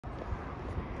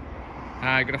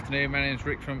Hi, good afternoon. My name is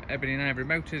Rick from Ebony and Ivory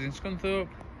Motors in Scunthorpe.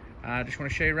 I just want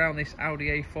to show you around this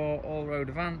Audi A4 all-road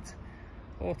Avant,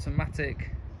 automatic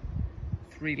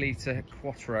 3-litre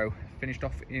Quattro, finished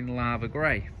off in lava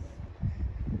grey.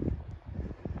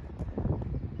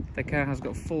 The car has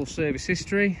got full service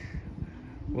history,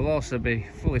 will also be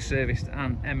fully serviced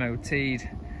and MOT'd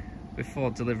before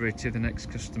delivery to the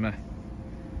next customer.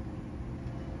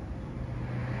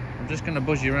 I'm just going to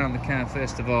buzz you around the car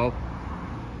first of all,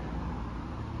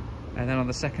 and then on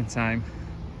the second time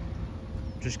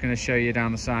I'm just going to show you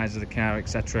down the sides of the car,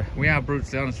 etc. We are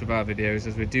brutally honest with our videos,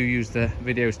 as we do use the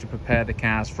videos to prepare the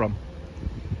cars from.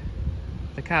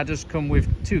 The car does come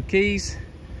with 2 keys,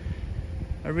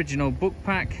 original book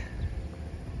pack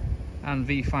and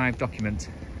V5 document.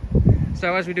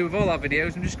 So as we do with all our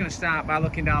videos, I'm just going to start by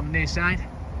looking down the near side,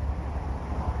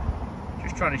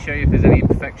 just trying to show you if there's any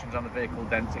imperfections on the vehicle,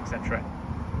 dents, etc.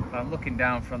 I'm looking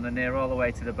down from the near all the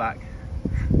way to the back,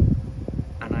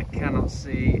 and I cannot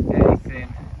see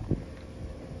anything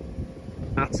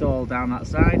at all down that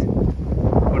side,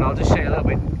 but I'll just show you a little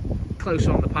bit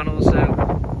closer on the panels. So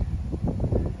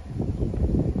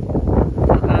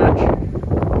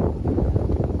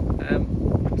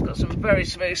it's got some very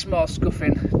small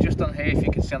scuffing just on here, if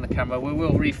you can see on the camera. We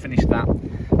will refinish that.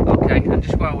 Okay, and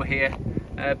just while we're here,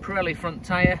 Pirelli front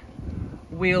tyre,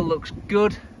 wheel looks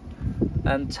good,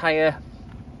 and tyre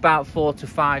about 4 to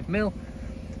 5 mil.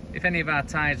 If any of our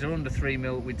tyres are under 3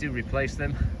 mil, we do replace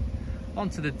them.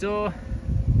 Onto the door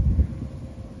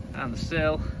and the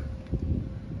sill,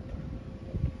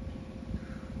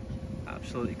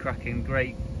 absolutely cracking,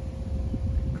 great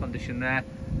condition there.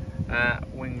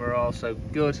 Wing mirror also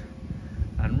good,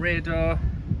 and rear door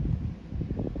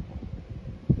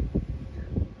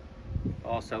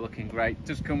also looking great.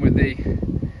 Does come with the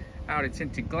Audi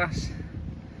tinted glass,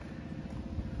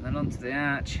 and then onto the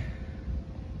arch,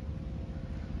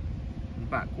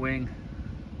 back wing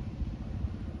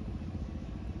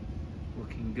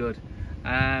looking good.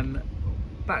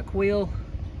 Back wheel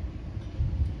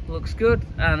looks good,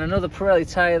 and another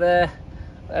Pirelli tyre there,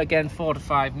 again 4 to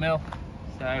 5 mil,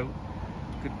 so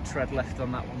good tread left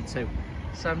on that one too.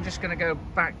 So I'm just going to go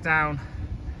back down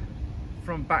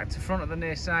from back to front of the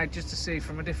near side, just to see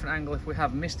from a different angle if we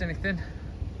have missed anything.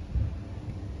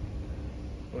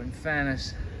 But in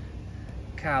fairness,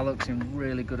 the car looks in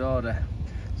really good order.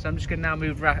 So I'm just going to now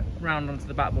move round onto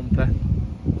the back bumper,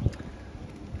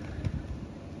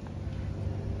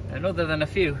 and other than a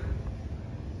few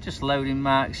just loading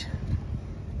marks,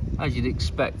 as you'd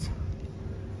expect,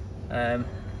 on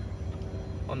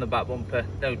the back bumper,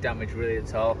 no damage really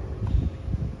at all.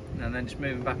 And then just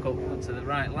moving back up onto the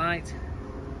right light,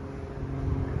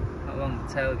 along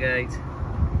the tailgate,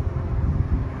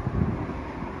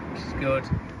 which is good,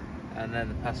 and then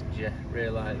the passenger rear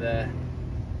light there,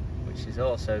 which is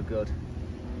also good.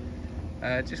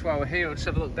 Just while we're here, we'll just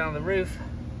have a look down the roof.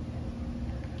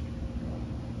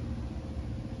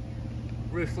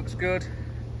 Roof looks good.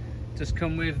 Does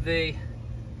come with the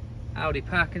Audi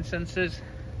parking sensors.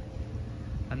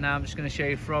 And now I'm just going to show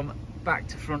you from back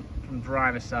to front, from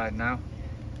driver's side now.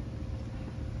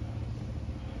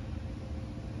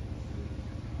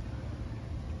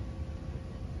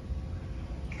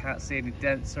 Can't see any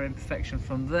dents or imperfection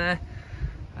from there.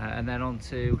 And then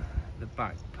onto the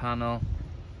back panel.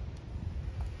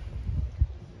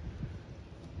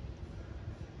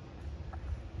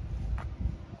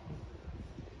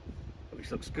 Which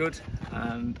looks good.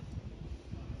 And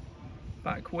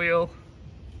back wheel.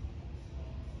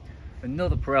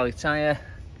 Another Pirelli tyre.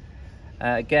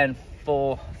 Again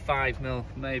 4-5 mil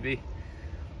maybe.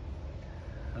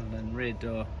 And then rear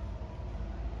door.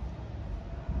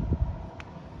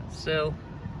 And sill.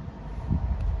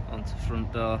 Onto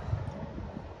front door.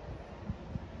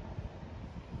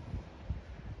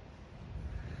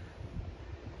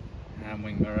 And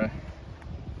wing mirror.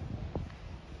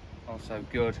 Also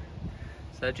good.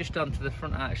 So just onto the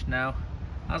front arch now.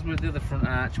 As with the other front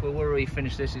arch, we'll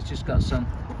refinish this. It's just got some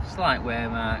slight wear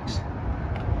marks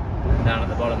down at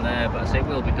the bottom there, but I say it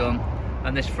will be done.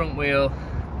 And this front wheel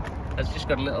has just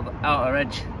got a little outer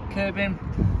edge curbing,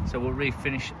 so we'll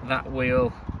refinish that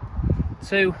wheel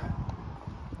too.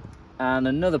 And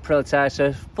another Pirelli tyre,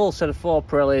 so full set of 4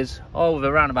 Pirellis, all with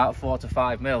around about 4 to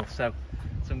 5 mil, so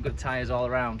some good tyres all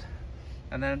around.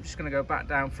 And then I'm just going to go back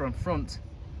down from front,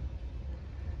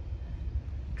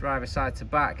 driver side to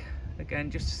back,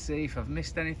 again just to see if I've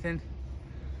missed anything,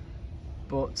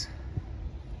 but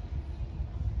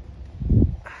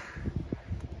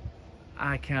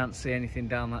I can't see anything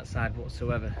down that side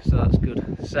whatsoever, so that's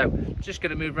good. So just going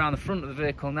to move around the front of the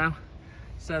vehicle now.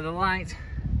 So the light,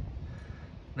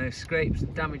 no scrapes,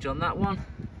 damage on that one.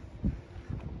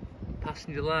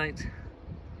 passenger light,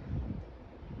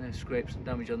 no scrapes and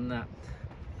damage on that.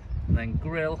 And then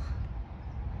grille,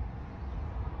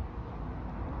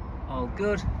 all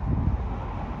good.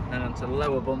 Then onto the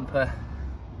lower bumper,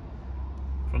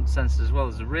 front sensors as well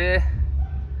as the rear.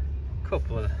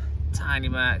 Couple of tiny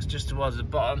marks just towards the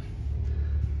bottom,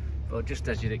 but just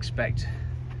as you'd expect,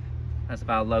 that's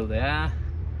about how low they are.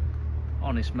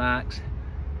 Honest marks.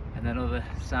 And then other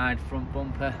side front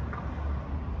bumper,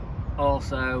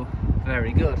 also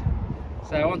very good.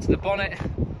 So onto the bonnet.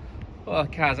 Well, the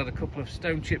car's had a couple of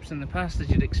stone chips in the past, as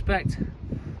you'd expect,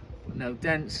 but no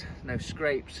dents, no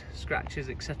scrapes, scratches,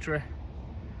 etc.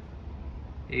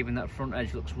 Even that front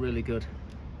edge looks really good.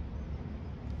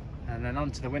 And then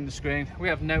onto the window screen, we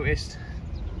have noticed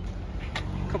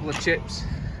a couple of chips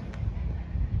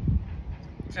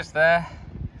just there,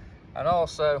 and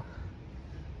also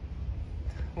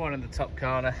one in the top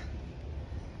corner.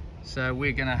 So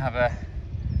we're going to have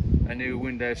a new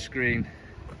window screen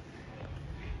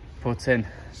put in.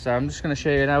 So I'm just going to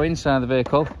show you now inside the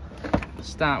vehicle.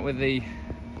 Start with the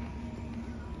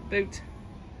boot,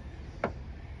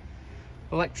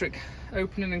 electric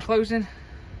opening and closing.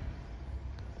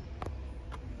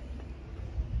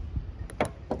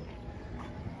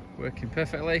 Working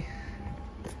perfectly.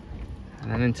 And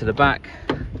then into the back,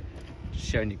 just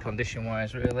showing you condition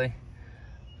wise really.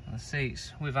 And the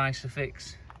seats with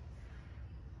Isofix,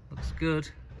 looks good.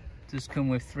 Does come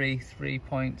with three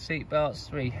 3-point seat belts,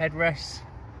 3 headrests.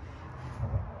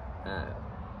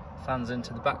 Fans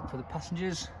into the back for the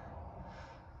passengers,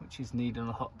 which is needed on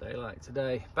a hot day like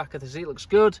today. Back of the seat looks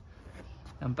good,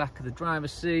 and back of the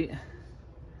driver's seat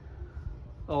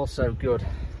also good.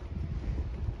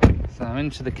 So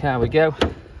into the car we go.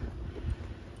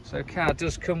 So car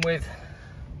does come with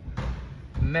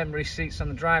memory seats on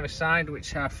the driver's side,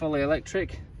 which are fully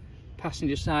electric.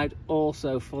 Passenger side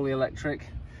also fully electric.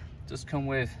 Does come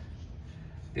with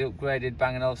the upgraded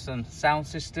Bang & Olufsen sound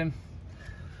system.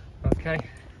 Okay.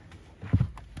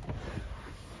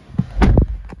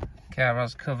 Car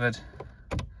has covered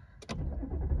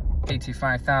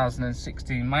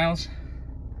 85,016 miles.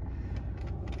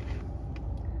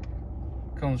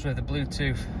 Comes with the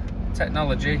Bluetooth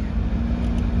technology,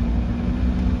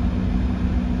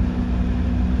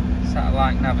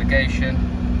 satellite navigation,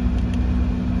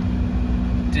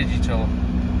 digital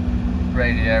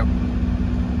radio,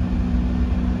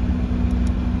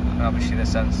 and obviously the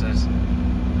sensors.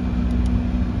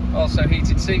 Also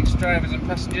heated seats, drivers and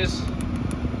passengers.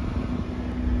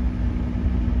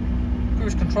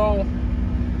 Cruise control,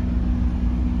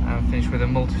 and finish with a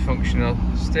multifunctional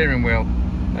steering wheel.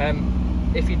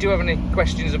 If you do have any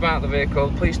questions about the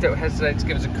vehicle, please don't hesitate to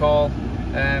give us a call.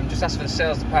 Just ask for the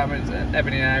sales department at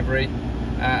Ebony and Ivory,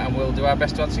 and we'll do our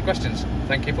best to answer your questions.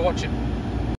 Thank you for watching.